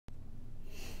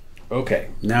Okay,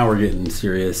 now we're getting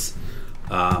serious.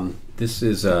 This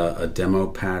is a demo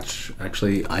patch.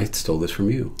 Actually, I stole this from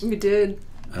you. You did.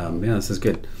 Yeah, this is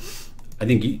good. I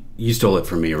think you stole it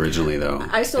from me originally, though.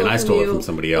 I stole it from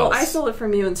somebody else. Well, I stole it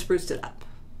from you and spruced it up.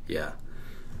 Yeah.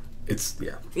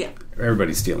 Yeah. Yeah.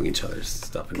 Everybody's stealing each other's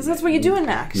stuff. Because that's what you do in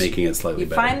Max. Making it slightly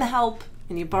better. You find the help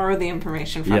and you borrow the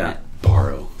information from it.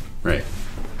 Borrow. Right.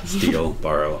 Steal,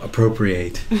 borrow,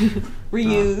 appropriate.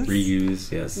 Reuse.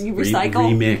 Reuse, yes. You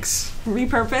recycle. Remix.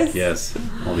 Repurpose. Yes.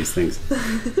 All these things.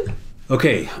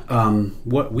 Okay.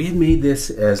 What we had made this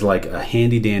as like a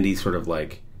handy dandy sort of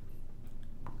like,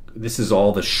 this is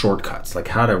all the shortcuts, like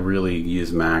how to really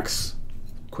use Max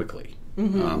quickly.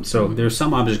 So there's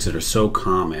some objects that are so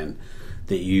common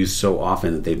that you use so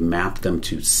often that they've mapped them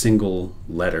to single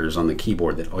letters on the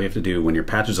keyboard that all you have to do when your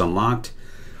patch is unlocked,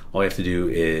 all you have to do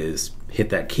is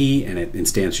hit that key and it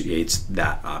instantiates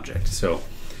that object. So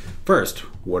first,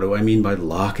 what do I mean by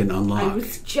lock and unlock? I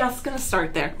was just going to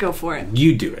start there. Go for it.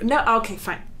 You do it. No, okay,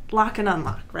 fine. Lock and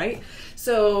unlock, right?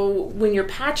 So when your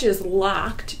patch is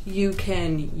locked, you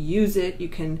can use it, you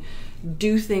can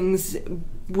do things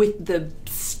with the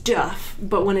stuff,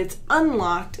 but when it's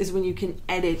unlocked is when you can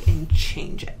edit and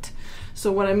change it.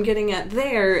 So what I'm getting at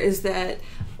there is that,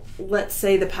 let's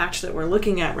say the patch that we're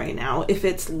looking at right now, if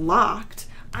it's locked,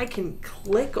 I can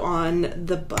click on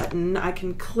the button, I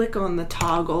can click on the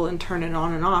toggle and turn it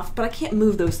on and off, but I can't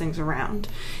move those things around.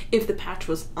 If the patch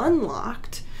was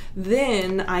unlocked,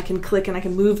 then I can click and I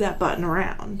can move that button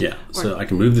around. Yeah, so I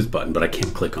can move this button, but I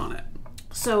can't click on it.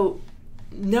 So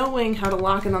knowing how to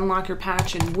lock and unlock your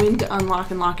patch and when to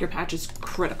unlock and lock your patch is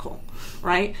critical,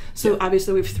 right? So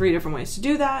obviously we have 3 different ways to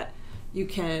do that. You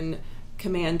can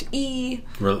Command E.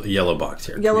 Yellow box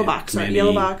here. Yellow box,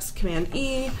 Command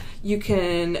E. You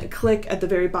can click at the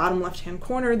very bottom left-hand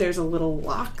corner. There's a little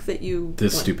lock that you...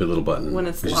 This stupid little button. When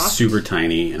it's locked. It's super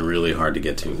tiny and really hard to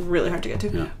get to. Really hard to get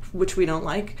to, which we don't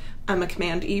like. I'm a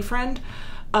Command E friend.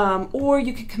 Or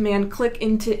you could Command click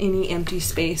into any empty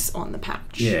space on the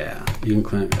patch. Yeah, you can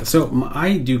click. So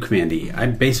I do Command E. I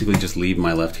basically just leave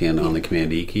my left hand on the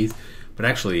Command E keys. But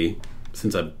actually,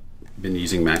 since I've been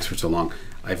using Max for so long,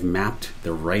 I've mapped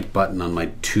the right button on my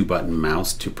 2-button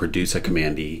mouse to produce a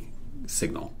Command E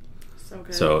signal.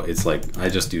 So it's like I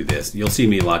just do this. You'll see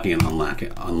me locking and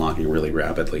unlocking really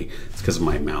rapidly. It's because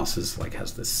my mouse is like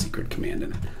has this secret command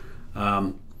in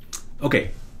it.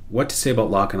 Okay, what to say about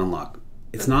lock and unlock?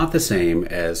 It's not the same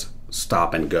as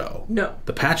stop and go. No.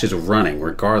 The patch is running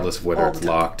regardless of whether it's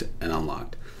locked and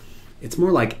unlocked. It's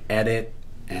more like edit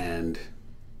and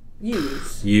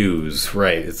use,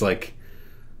 right. It's like,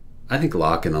 I think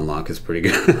lock and unlock is pretty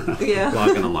good. Yeah.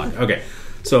 Lock and unlock. Okay.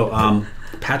 So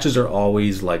patches are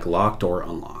always like locked or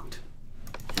unlocked.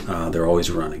 They're always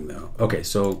running though. Okay,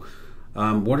 so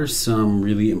what are some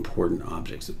really important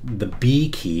objects? The B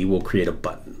key will create a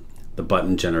button. The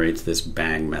button generates this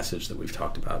bang message that we've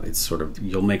talked about. It's sort of,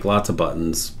 you'll make lots of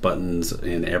buttons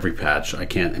in every patch. I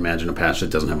can't imagine a patch that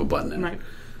doesn't have a button in it. Right.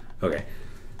 Okay.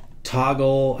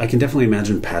 Toggle, I can definitely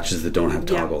imagine patches that don't have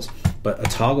toggles. Yeah. But a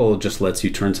toggle just lets you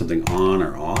turn something on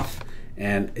or off.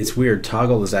 And it's weird,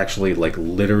 toggle is actually like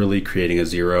literally creating a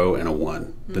 0 and a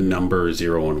 1. The number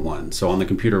 0 and 1. So on the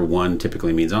computer, 1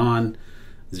 typically means on,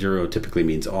 0 typically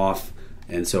means off.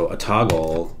 And so a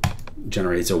toggle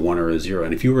generates a 1 or a 0.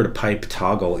 And if you were to pipe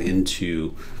toggle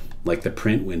into like the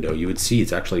print window, you would see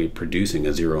it's actually producing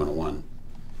a 0 and a 1.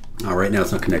 Right now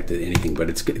it's not connected to anything, but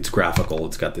it's graphical.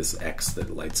 It's got this X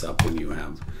that lights up when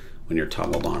you're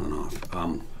toggled on and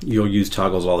off. You'll use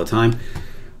toggles all the time.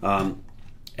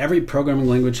 Every programming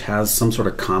language has some sort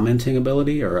of commenting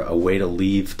ability or a way to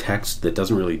leave text that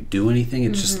doesn't really do anything.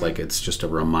 It's just like it's just a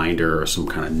reminder or some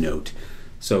kind of note.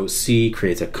 So C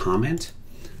creates a comment.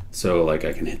 So like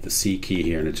I can hit the C key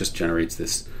here and it just generates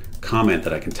this comment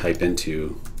that I can type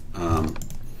into.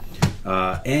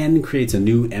 N creates a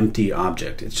new empty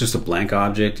object. It's just a blank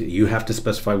object. You have to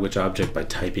specify which object by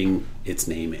typing its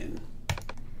name in.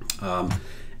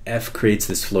 F creates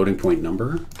this floating point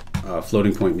number.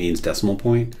 Floating point means decimal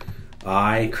point.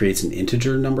 I creates an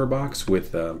integer number box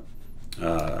with no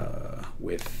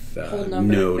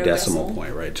decimal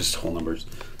point, right? Just whole numbers.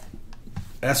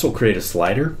 S will create a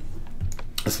slider.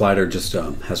 A slider just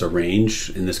has a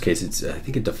range. In this case, I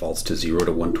think it defaults to 0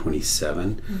 to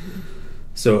 127.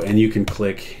 So, and you can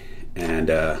click and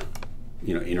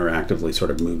interactively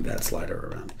sort of move that slider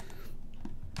around.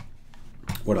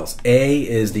 What else? A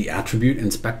is the attribute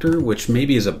inspector, which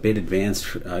maybe is a bit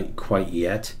advanced quite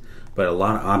yet, but a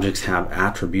lot of objects have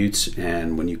attributes,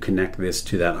 and when you connect this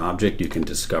to that object, you can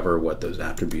discover what those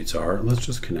attributes are. Let's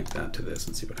just connect that to this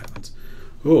and see what happens.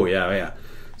 Oh, yeah.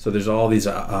 So there's all these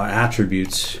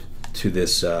attributes to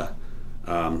this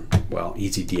well,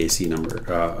 ezdac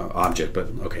number object, but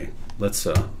okay, let's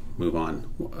move on.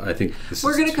 I think this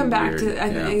we're is going to come back weird.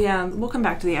 to yeah, we'll come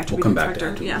back to the attribute We'll come back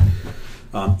inspector. to Yeah.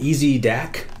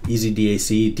 ezdac,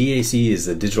 ezdac. DAC is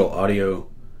the digital audio,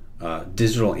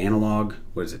 digital analog.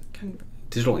 What is it?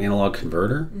 Digital analog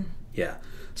converter. Yeah.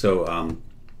 So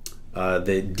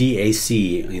the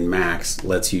DAC in Macs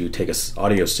lets you take an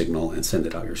audio signal and send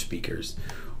it out your speakers.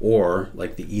 Or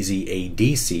like the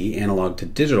ezadc, analog to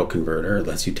digital converter,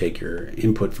 lets you take your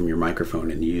input from your microphone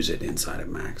and use it inside of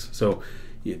Macs. So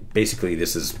basically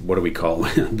this is, what do we call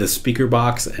the speaker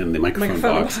box and the microphone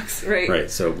box.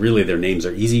 Right. So really their names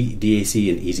are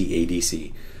ezdac and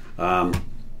ezadc.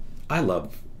 I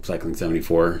love Cycling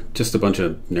 74. Just a bunch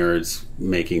of nerds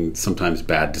making sometimes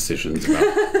bad decisions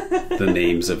about the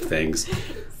names of things.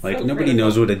 Like, so nobody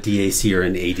knows what a DAC or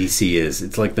an ADC is.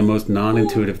 It's like the most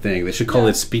non-intuitive thing. They should call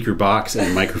it speaker box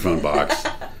and microphone box.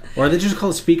 Or they just call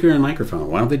it speaker and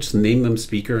microphone. Why don't they just name them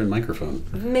speaker and microphone?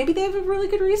 Maybe they have a really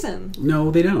good reason.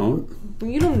 No, they don't.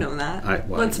 You don't know that.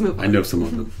 Let's move on. I know some of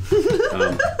them.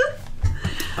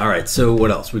 All right, so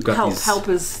what else? We've got help. these... Help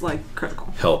is, like,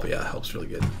 critical. Help, yeah, help's really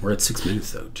good. We're at 6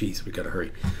 minutes, though. Jeez, we got to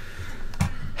hurry.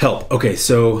 Help. Okay,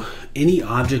 so any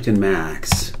object in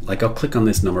Macs, like I'll click on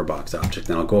this number box object,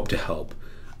 and I'll go up to help.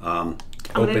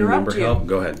 Open number help.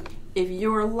 Go ahead. If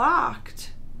you're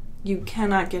locked, you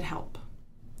cannot get help.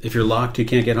 If you're locked, you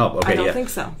can't get help. Okay, I don't think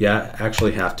so. Yeah,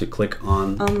 actually have to click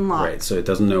on unlock. Right, so it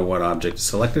doesn't know what object is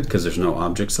selected because there's no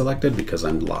object selected because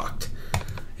I'm locked.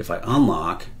 If I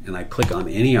unlock and I click on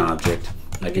any object,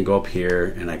 I can go up here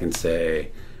and I can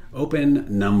say open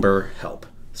number help.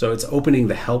 So it's opening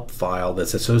the help file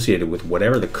that's associated with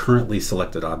whatever the currently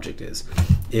selected object is.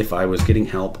 If I was getting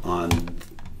help on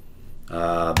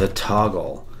the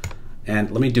toggle,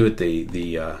 and let me do it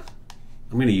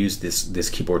I'm going to use this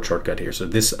keyboard shortcut here. So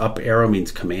this up arrow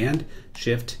means Command,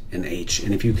 Shift, and H.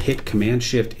 And if you hit Command,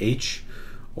 Shift, H,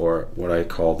 or what I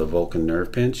call the Vulcan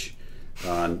nerve pinch,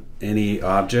 on any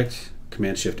object,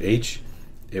 Command, Shift, H,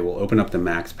 it will open up the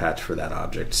Macs patch for that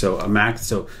object. So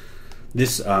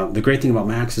this the great thing about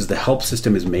Macs is the help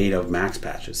system is made of Macs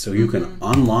patches. So you can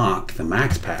unlock the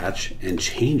Macs patch and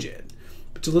change it.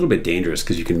 It's a little bit dangerous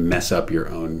because you can mess up your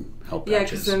own help patches. Yeah,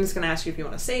 because then it's going to ask you if you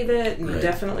want to save it, and you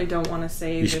definitely don't want to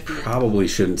save. You probably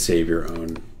shouldn't save your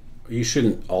own. You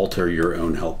shouldn't alter your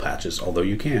own help patches, although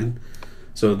you can.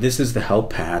 So this is the help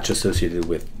patch associated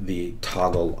with the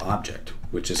toggle object,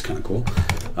 which is kind of cool.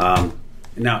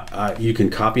 Now you can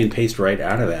copy and paste right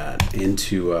out of that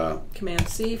into Command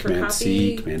C for Command copy.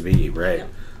 C, Command V, right? Yeah.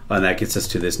 And that gets us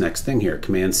to this next thing here,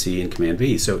 Command C and Command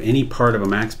V. So any part of a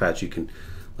Macs patch, you can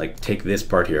like take this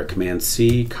part here, Command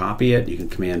C, copy it. You can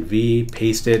Command V,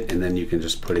 paste it, and then you can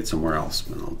just put it somewhere else.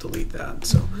 And I'll delete that.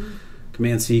 So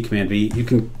Command C, Command V. You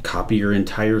can copy your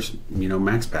entire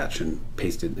Macs patch and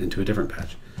paste it into a different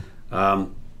patch.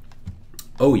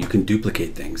 You can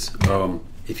duplicate things.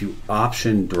 If you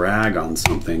Option drag on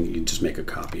something, you just make a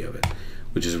copy of it,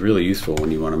 which is really useful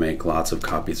when you want to make lots of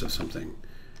copies of something.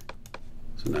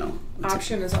 So now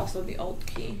Option is also the Alt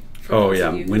key. Oh yeah,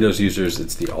 Windows users,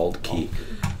 it's the Alt key.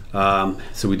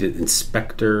 So we did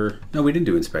inspector. No, we didn't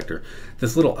do inspector.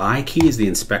 This little I key is the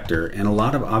inspector, and a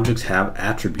lot of objects have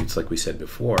attributes, like we said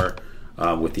before,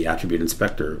 with the attribute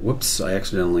inspector. Whoops, I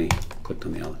accidentally clicked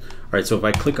on the All right, so if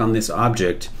I click on this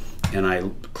object and I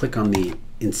click on the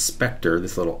inspector,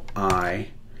 this little I,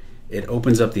 it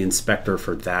opens up the inspector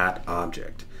for that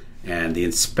object. And the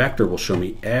inspector will show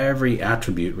me every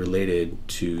attribute related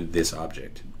to this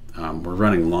object. We're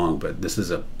running long, but this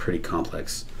is a pretty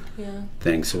complex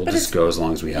thing, so we'll just go as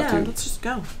long as we have to. Yeah, let's just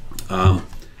go. All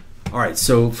right,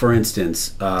 so for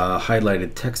instance,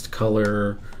 highlighted text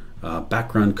color,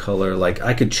 background color. Like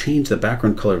I could change the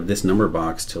background color of this number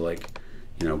box to like,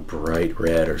 bright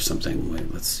red or something.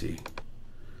 Wait, let's see.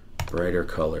 Brighter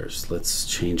colors. Let's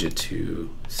change it to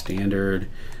standard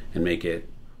and make it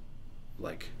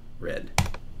like red.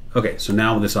 Okay, so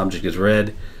now this object is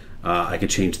red. I could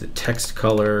change the text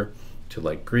color to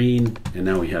like green, and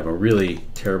now we have a really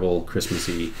terrible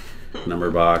Christmassy number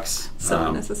box. So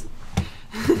unnecessary.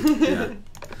 Yeah.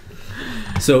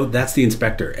 So that's the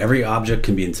inspector. Every object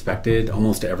can be inspected.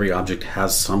 Almost every object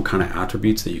has some kind of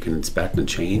attributes that you can inspect and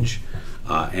change.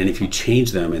 And if you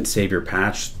change them and save your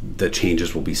patch, the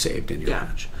changes will be saved in your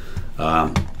patch.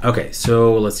 Okay,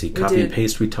 so let's see. Copy and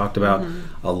paste we talked about.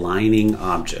 Aligning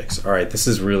objects. All right, this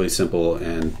is really simple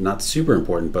and not super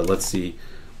important, but let's see.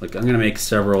 Like I'm going to make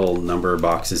several number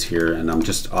boxes here, and I'm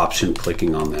just option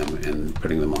clicking on them and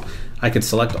putting them on. I could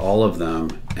select all of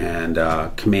them, and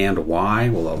Command Y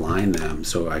will align them.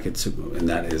 So I could, and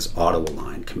that is auto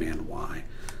align, Command Y.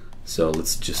 So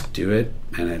let's just do it,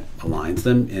 and it aligns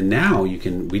them. And now you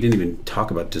can, we didn't even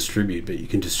talk about distribute, but you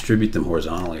can distribute them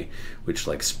horizontally, which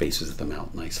like spaces them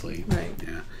out nicely. Right.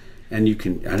 Yeah. And you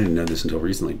can, I didn't know this until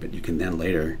recently, but you can then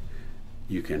later,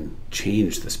 you can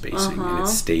change the spacing and it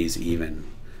stays even.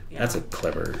 Yeah. That's a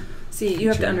clever See, you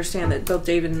have to understand that both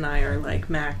David and I are like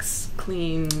max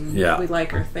clean. Yeah. We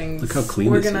like our things Look how clean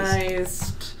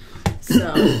organized.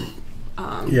 So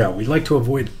yeah, we like to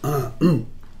avoid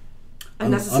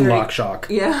unnecessary unlock shock.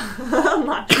 Yeah.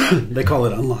 Unlock shock. They call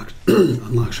it unlock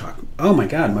shock. Oh my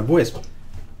god, my voice.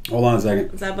 Hold on a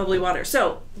second. Is that bubbly water?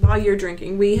 So while you're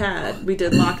drinking, we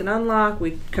did lock and unlock,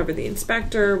 we covered the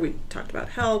inspector, we talked about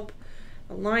help,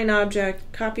 align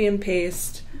object, copy and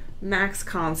paste, max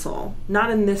console. Not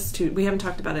in this we haven't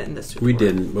talked about it in this tutorial. We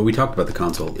didn't, but we talked about the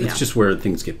console. It's Yeah. just where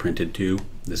things get printed too.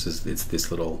 It's this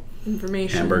little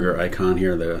information hamburger icon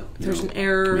here. There's an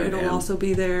error, it'll also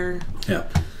be there. Yeah.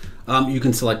 You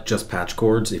can select just patch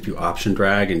chords. If you option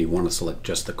drag and you want to select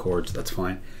just the chords, that's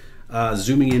fine.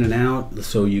 Zooming in and out,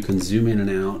 so you can zoom in and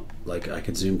out. Like I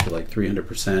could zoom to like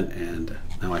 300%, and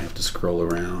now I have to scroll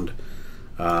around.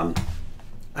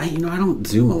 I don't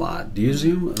zoom a lot. Do you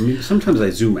zoom? I mean, sometimes I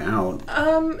zoom out.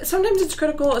 Sometimes it's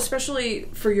critical, especially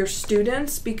for your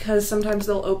students, because sometimes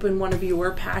they'll open one of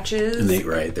your patches. And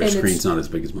their screen's not as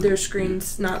big as mine. Their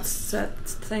screen's not set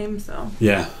the same, so.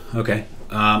 Yeah, okay.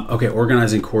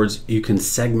 Organizing chords. You can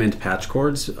segment patch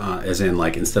chords, as in,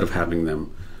 like, instead of having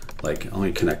them, like,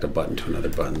 only connect a button to another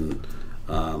button.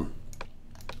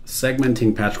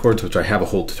 Segmenting patch chords, which I have a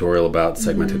whole tutorial about,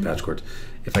 segmented patch chords.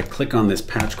 If I click on this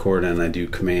patch chord and I do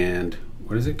Command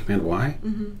Y,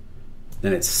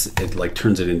 then it like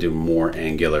turns it into a more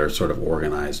angular, sort of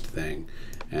organized thing,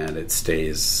 and it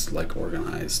stays like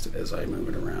organized as I move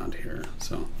it around here.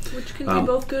 So, which can be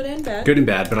both good and bad. Good and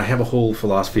bad, but I have a whole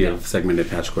philosophy of segmented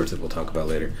patch chords that we'll talk about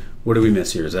later. What do we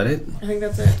miss here? Is that it? I think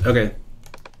that's it. Okay.